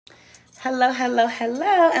Hello, hello,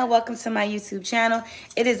 hello, and welcome to my YouTube channel.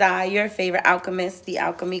 It is I, your favorite alchemist, the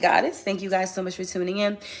Alchemy Goddess. Thank you guys so much for tuning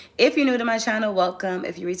in. If you're new to my channel, welcome.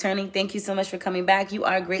 If you're returning, thank you so much for coming back. You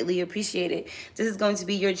are greatly appreciated. This is going to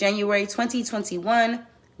be your January 2021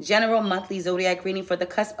 general monthly zodiac reading for the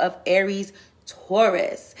cusp of Aries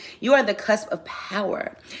Taurus. You are the cusp of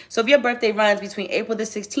power. So if your birthday runs between April the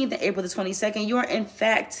 16th and April the 22nd, you are in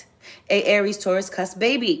fact a Aries Taurus cusp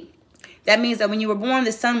baby. That means that when you were born,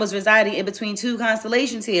 the sun was residing in between two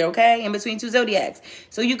constellations here, okay? In between two zodiacs.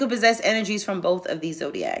 So you could possess energies from both of these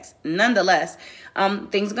zodiacs. Nonetheless,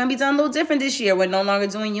 things are going to be done a little different this year. We're no longer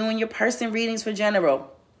doing you and your person readings for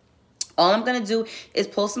general. All I'm going to do is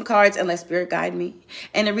pull some cards and let spirit guide me.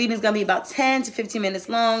 And the reading is going to be about 10 to 15 minutes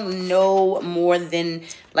long. No more than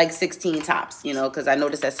like 16 tops, you know, because I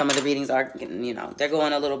noticed that some of the readings are, you know, they're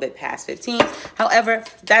going a little bit past 15. However,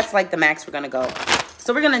 that's like the max we're going to go.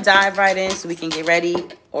 So we're going to dive right in so we can get ready,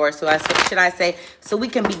 or should I say, so we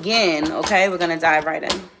can begin, okay? We're going to dive right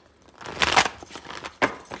in.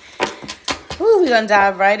 Ooh, we're going to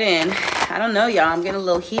dive right in. I don't know, y'all. I'm getting a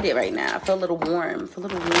little heated right now. I feel a little warm.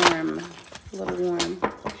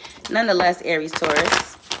 Nonetheless, Aries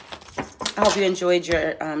Taurus, I hope you enjoyed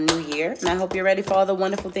your new year, and I hope you're ready for all the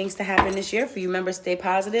wonderful things to happen this year. For you, remember, stay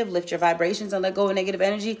positive, lift your vibrations, and let go of negative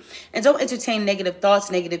energy. And don't entertain negative thoughts,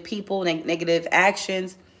 negative people, negative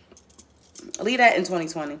actions. Leave that in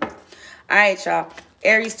 2020. All right, y'all.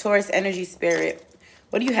 Aries Taurus energy spirit.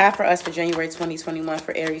 What do you have for us for January 2021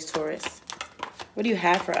 for Aries Taurus? What do you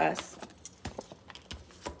have for us?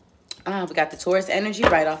 We got the Taurus energy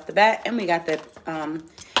right off the bat, and we got the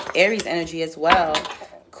Aries energy as well.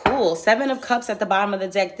 Cool. 7 of Cups at the bottom of the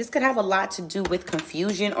deck. This could have a lot to do with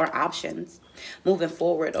confusion or options moving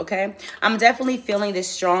forward, okay? I'm definitely feeling this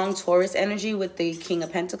strong Taurus energy with the King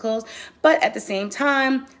of Pentacles, but at the same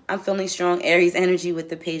time, I'm feeling strong Aries energy with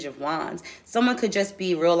the Page of Wands. Someone could just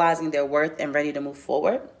be realizing their worth and ready to move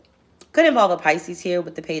forward. Could involve a Pisces here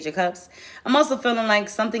with the Page of Cups. I'm also feeling like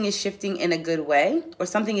something is shifting in a good way, or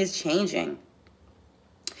something is changing.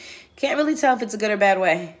 Can't really tell if it's a good or bad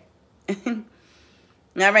way.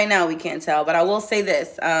 Not right now, we can't tell. But I will say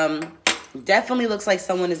this. Definitely looks like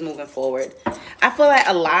someone is moving forward. I feel like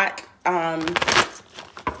a lot,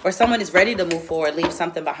 or someone is ready to move forward, leave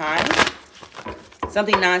something behind.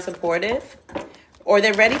 Something non-supportive. Or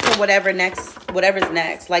they're ready for whatever's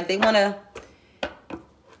next. Like they want to...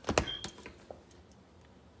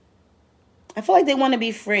 I feel like they want to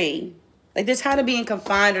be free. Like they're tired of being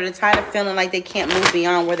confined, or they're tired of feeling like they can't move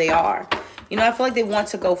beyond where they are. You know, I feel like they want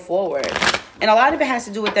to go forward. And a lot of it has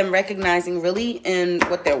to do with them recognizing really in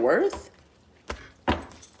what they're worth.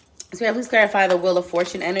 So please clarify the Wheel of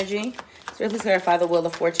Fortune energy. So please clarify the Wheel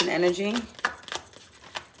of Fortune energy.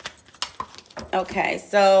 Okay,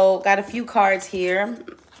 so got a few cards here.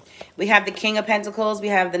 We have the King of Pentacles. We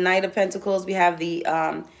have the Knight of Pentacles. We have the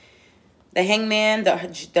Hangman,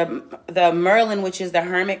 the Merlin, which is the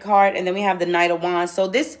Hermit card. And then we have the Knight of Wands. So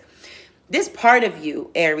this part of you,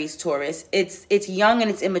 Aries Taurus, it's young and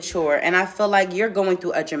it's immature. And I feel like you're going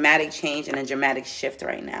through a dramatic change and a dramatic shift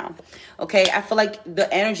right now. Okay, I feel like the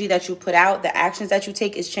energy that you put out, the actions that you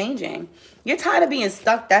take is changing. You're tired of being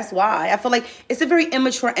stuck. That's why. I feel like it's a very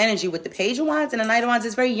immature energy with the Page of Wands, and the Knight of Wands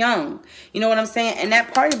is very young. You know what I'm saying? And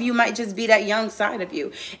that part of you might just be that young side of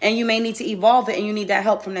you. And you may need to evolve it, and you need that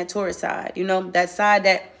help from that Taurus side. You know, that side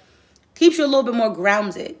that keeps you a little bit more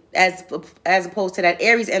grounded as opposed to that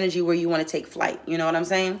Aries energy where you want to take flight. You know what I'm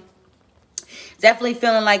saying? Definitely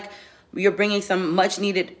feeling like you're bringing some much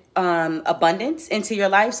needed abundance into your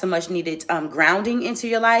life, some much needed grounding into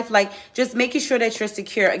your life. Like just making sure that you're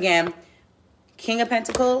secure. Again, King of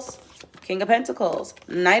Pentacles,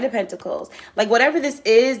 Knight of Pentacles. Like whatever this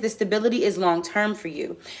is, the stability is long term for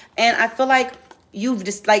you. And I feel like you've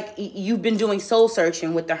been doing soul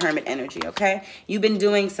searching with the Hermit energy, okay? You've been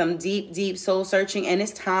doing some deep soul searching, and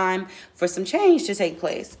it's time for some change to take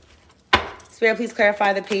place. Spirit, please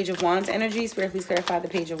clarify the Page of Wands energy. Spirit, please clarify the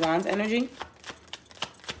Page of Wands energy.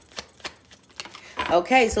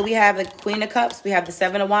 Okay, so we have the Queen of Cups, we have the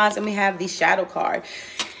 7 of Wands, and we have the Shadow card.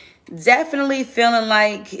 Definitely feeling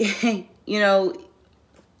like, you know,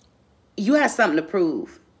 you have something to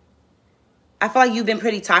prove. I feel like you've been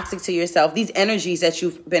pretty toxic to yourself. These energies that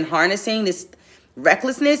you've been harnessing, this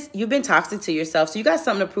recklessness, you've been toxic to yourself. So you got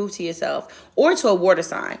something to prove to yourself or to a water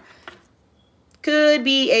sign. Could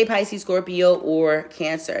be a Pisces, Scorpio, or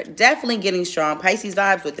Cancer. Definitely getting strong Pisces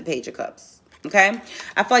vibes with the Page of Cups. Okay?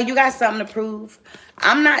 I feel like you got something to prove.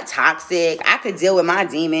 I'm not toxic. I could deal with my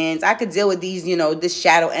demons. I could deal with these, you know, this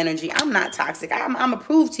shadow energy. I'm not toxic. I'm going to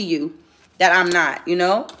prove to you that I'm not, you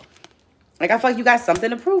know? Like, I feel like you got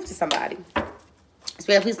something to prove to somebody.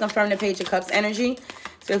 Spirit, please confirm the Page of Cups energy.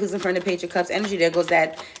 Spirit, please confirm the Page of Cups energy. There goes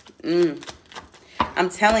that. I'm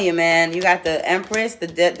telling you, man. You got the Empress, the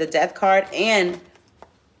Death card, and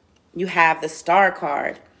you have the Star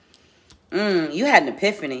card. You had an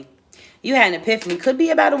epiphany. You had an epiphany. Could be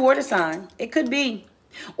about a water sign. It could be.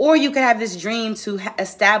 Or you could have this dream to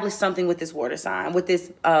establish something with this water sign, with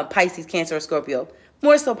this Pisces, Cancer, or Scorpio.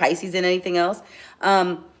 More so Pisces than anything else.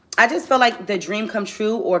 I just feel like the dream come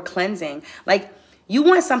true or cleansing. Like, you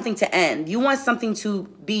want something to end. You want something to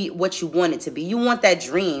be what you want it to be. You want that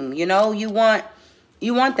dream, you know? You want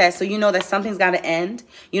that. So you know that something's got to end.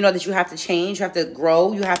 You know that you have to change. You have to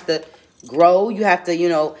grow. You have to grow. You have to, you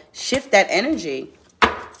know, shift that energy.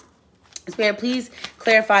 Spirit, please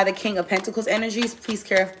clarify the King of Pentacles energies. Please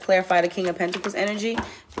clarify the King of Pentacles energy.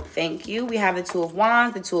 Thank you. We have the Two of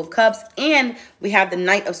Wands, the Two of Cups, and we have the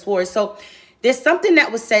Knight of Swords. So there's something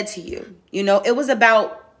that was said to you. You know, it was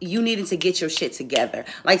about you needing to get your shit together.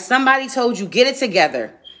 Like, somebody told you, get it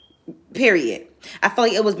together, period. I feel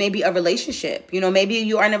like it was maybe a relationship. You know, maybe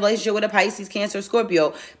you are in a relationship with a Pisces, Cancer,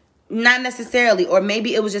 Scorpio. Not necessarily. Or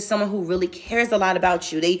maybe it was just someone who really cares a lot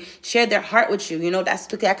about you. They shared their heart with you. You know, that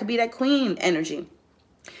could be that Queen energy.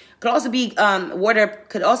 Could also be water.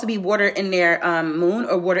 Could also be water in their moon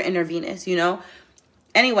or water in their Venus, you know.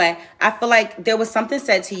 Anyway, I feel like there was something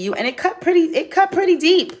said to you, and it cut pretty deep. It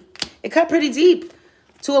cut pretty deep.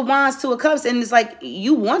 Two of Wands, Two of Cups, and it's like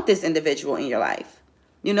you want this individual in your life.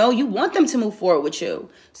 You know, you want them to move forward with you.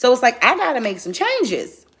 So it's like, I got to make some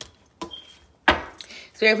changes.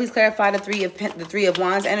 Spirit, please clarify the Three of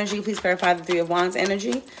Wands energy. Please clarify the Three of Wands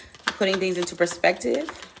energy. Putting things into perspective.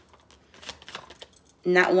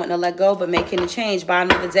 Not wanting to let go, but making a change.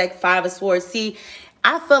 Bottom of the deck, Five of Swords. See,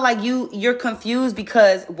 I feel like you're confused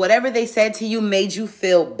because whatever they said to you made you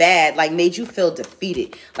feel bad, like made you feel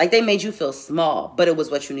defeated, like they made you feel small, but it was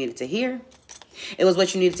what you needed to hear. It was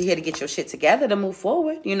what you needed to hear to get your shit together, to move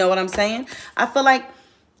forward. You know what I'm saying? I feel like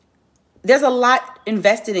there's a lot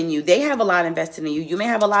invested in you. They have a lot invested in you. You may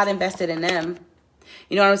have a lot invested in them.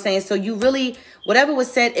 You know what I'm saying? So you really, whatever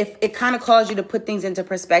was said, if it kind of caused you to put things into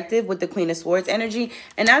perspective with the Queen of Swords energy.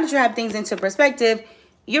 And now that you have things into perspective,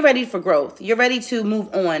 you're ready for growth. You're ready to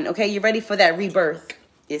move on, okay? You're ready for that rebirth.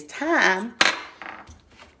 It's time.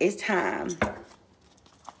 It's time.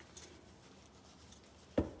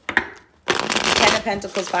 Ten of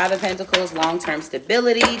Pentacles, Five of Pentacles, long-term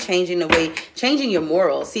stability, changing the way, changing your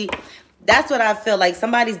morals. See, that's what I feel like.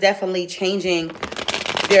 Somebody's definitely changing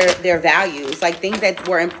their values. Like, things that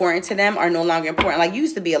were important to them are no longer important. Like, you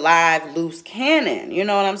used to be a live, loose cannon. You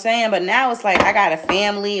know what I'm saying? But now it's like, I got a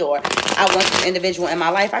family, or I want this individual in my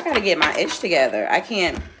life. I got to get my itch together. I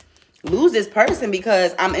can't lose this person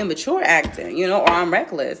because I'm immature acting, you know, or I'm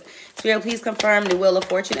reckless. Spirit, please confirm the Wheel of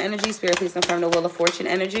Fortune energy. Spirit, please confirm the Wheel of Fortune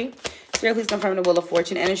energy. Spirit, please confirm the Wheel of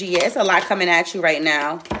Fortune energy. Yeah, it's a lot coming at you right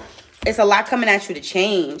now. It's a lot coming at you to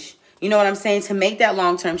change. You know what I'm saying? To make that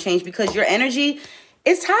long-term change, because your energy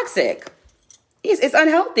is toxic. It's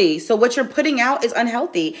unhealthy. So what you're putting out is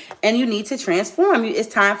unhealthy, and you need to transform.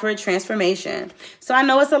 It's time for a transformation. So I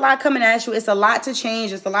know it's a lot coming at you. It's a lot to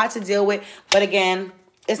change. It's a lot to deal with. But again,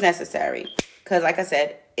 it's necessary because, like I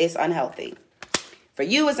said, it's unhealthy. For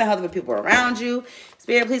you, it's unhealthy for people around you.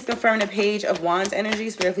 Spirit, please confirm the Page of Wands energy.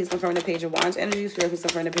 Spirit, please confirm the Page of Wands energy. Spirit, please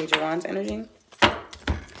confirm the Page of Wands energy.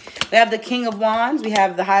 We have the King of Wands. We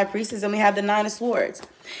have the High Priestess, and we have the Nine of Swords.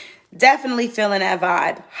 Definitely feeling that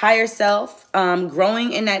vibe. Higher self,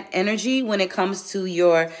 growing in that energy when it comes to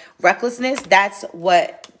your recklessness. That's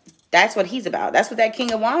what he's about. That's what that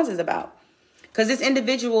King of Wands is about. Because this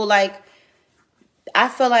individual, like, I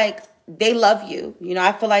feel like they love you. You know,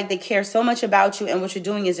 I feel like they care so much about you, and what you're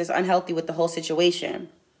doing is just unhealthy with the whole situation.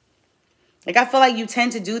 Like, I feel like you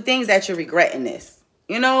tend to do things that you're regretting this.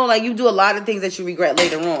 You know, like, you do a lot of things that you regret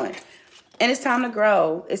later on. And it's time to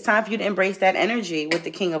grow. It's time for you to embrace that energy with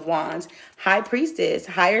the King of Wands. High Priestess,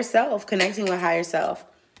 higher self, connecting with higher self.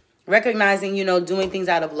 Recognizing, you know, doing things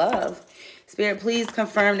out of love. Spirit, please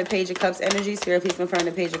confirm the Page of Cups energy. Spirit, please confirm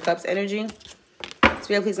the Page of Cups energy.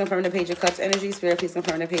 Spirit, please confirm the Page of Cups energy. Spirit, please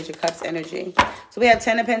confirm the Page of Cups energy. So we have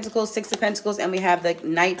 10 of Pentacles, 6 of Pentacles, and we have the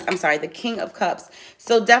the King of Cups.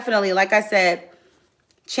 So definitely, like I said,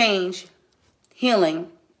 change, healing,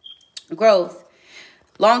 growth,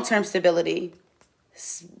 long-term stability,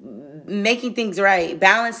 making things right,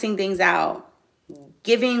 balancing things out,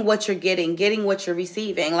 giving what you're getting what you're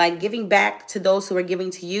receiving, like giving back to those who are giving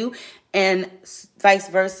to you, and vice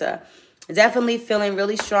versa. Definitely feeling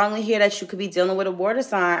really strongly here that you could be dealing with a water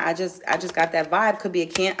sign. I just got that vibe. Could be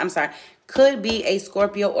could be a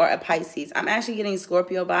Scorpio or a Pisces. I'm actually getting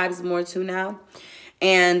Scorpio vibes more too now.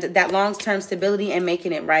 And that long-term stability and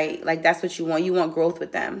making it right. Like, that's what you want. You want growth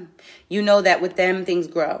with them. You know that with them, things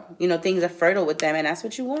grow. You know, things are fertile with them, and that's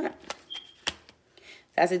what you want.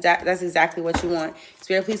 That's exactly what you want.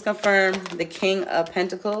 Spirit, please confirm the King of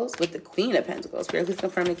Pentacles with the Queen of Pentacles. Spirit, please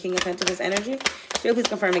confirm the King of Pentacles energy. Spirit, please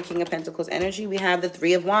confirm the King of Pentacles energy. We have the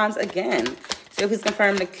Three of Wands again. Spirit, please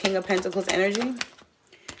confirm the King of Pentacles energy.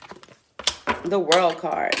 The World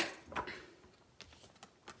card.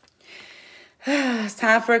 It's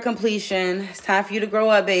time for a completion. It's time for you to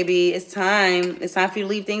grow up, baby. It's time. It's time for you to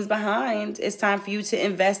leave things behind. It's time for you to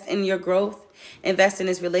invest in your growth. Invest in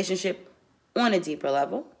this relationship on a deeper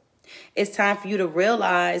level. It's time for you to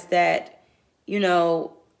realize that, you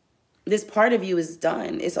know, this part of you is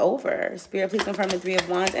done. It's over. Spirit, please confirm the Three of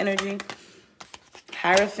Wands energy.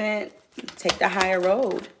 Hierophant, take the higher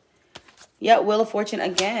road. Yep, Wheel of Fortune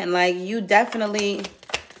again. Like, you definitely,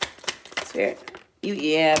 Spirit,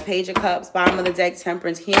 yeah, Page of Cups, bottom of the deck,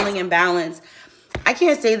 Temperance, healing and balance. I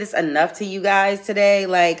can't say this enough to you guys today.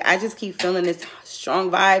 Like, I just keep feeling this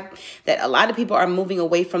strong vibe that a lot of people are moving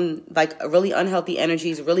away from, like, really unhealthy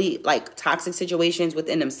energies, really, like, toxic situations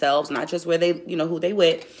within themselves, not just where they, you know, who they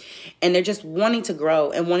with. And they're just wanting to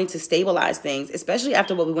grow and wanting to stabilize things, especially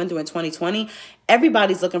after what we went through in 2020.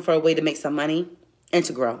 Everybody's looking for a way to make some money and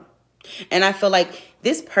to grow. And I feel like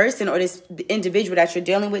this person or this individual that you're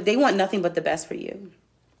dealing with, they want nothing but the best for you.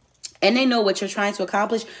 And they know what you're trying to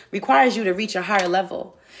accomplish requires you to reach a higher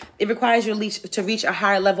level. It requires you to reach a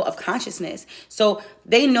higher level of consciousness. So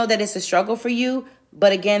they know that it's a struggle for you.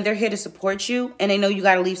 But again, they're here to support you. And they know you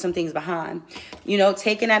got to leave some things behind. You know,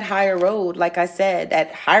 taking that higher road, like I said,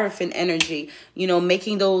 that Hierophant energy, you know,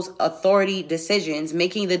 making those authority decisions,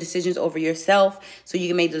 making the decisions over yourself so you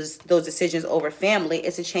can make those decisions over family.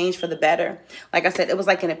 It's a change for the better. Like I said, it was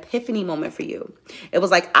like an epiphany moment for you. It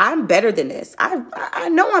was like, I'm better than this. I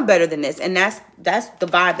know I'm better than this. And that's the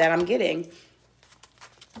vibe that I'm getting.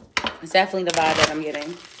 It's definitely the vibe that I'm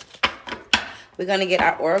getting. We're going to get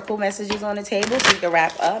our oracle messages on the table so we can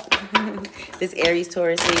wrap up this Aries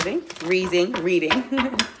Taurus reading.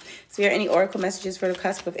 Spirit, any oracle messages for the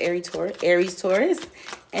cusp of Aries Taurus?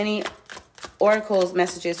 Any oracles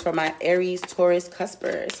messages for my Aries Taurus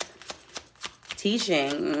cuspers?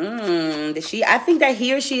 Teaching. I think that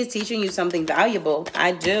he or she is teaching you something valuable.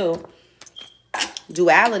 I do.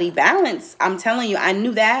 Duality, balance. I'm telling you, I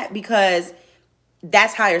knew that because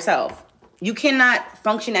that's higher self. You cannot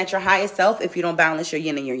function at your highest self if you don't balance your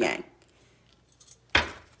yin and your yang.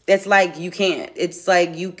 It's like you can't. It's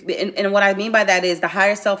like you, and what I mean by that is the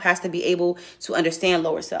higher self has to be able to understand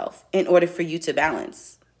lower self in order for you to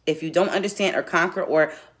balance. If you don't understand or conquer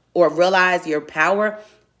or realize your power,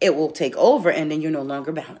 it will take over and then you're no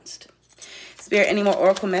longer balanced. Spirit, any more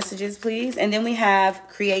oracle messages, please? And then we have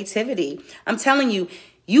creativity. I'm telling you,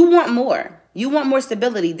 you want more. You want more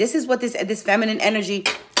stability. This is what this feminine energy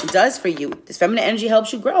does for you. This feminine energy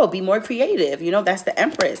helps you grow, be more creative. You know, that's the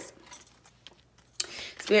Empress.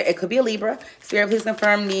 Spirit, it could be a Libra. Spirit, please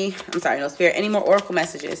confirm Spirit, any more oracle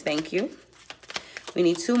messages? Thank you. We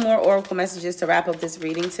need 2 more oracle messages to wrap up this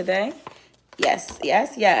reading today. Yes.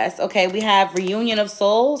 Okay, we have reunion of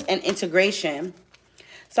souls and integration.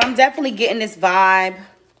 So I'm definitely getting this vibe.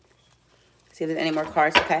 See if there's any more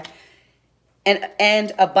cards. Okay.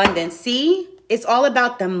 And abundance. See, it's all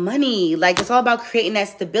about the money. Like, it's all about creating that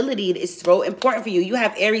stability. It's so important for you. You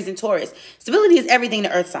have Aries and Taurus. Stability is everything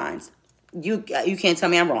to earth signs. You can't tell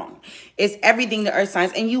me I'm wrong. It's everything to earth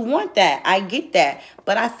signs. And you want that. I get that.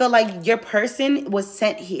 But I feel like your person was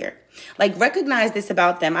sent here. Like, recognize this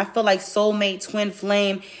about them. I feel like soulmate, twin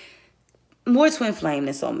flame. More twin flame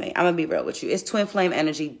than soulmate. I'm going to be real with you. It's twin flame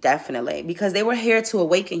energy, definitely. Because they were here to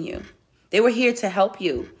awaken you. They were here to help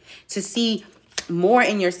you. To see more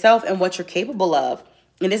in yourself and what you're capable of.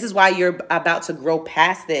 And this is why you're about to grow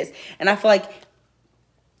past this. And I feel like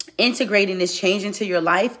integrating this change into your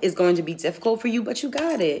life is going to be difficult for you, but you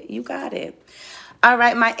got it. You got it. All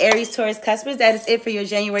right, my Aries Taurus cuspers, that is it for your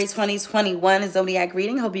January 2021 Zodiac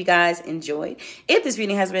reading. Hope you guys enjoyed. If this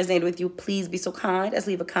reading has resonated with you, please be so kind as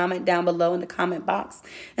leave a comment down below in the comment box.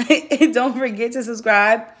 And don't forget to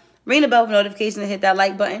subscribe. Ring the bell for notifications and hit that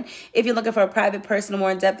like button. If you're looking for a private, personal,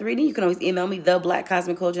 more in-depth reading, you can always email me,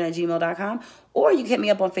 theblackcosmiccauldron@gmail.com, or you can hit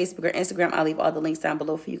me up on Facebook or Instagram. I'll leave all the links down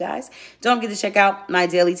below for you guys. Don't forget to check out my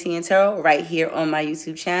daily tea and tarot right here on my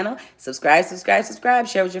YouTube channel. Subscribe.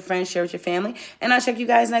 Share with your friends, share with your family. And I'll check you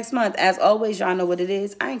guys next month. As always, y'all know what it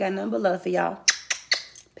is. I ain't got nothing but love for y'all.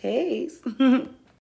 Peace.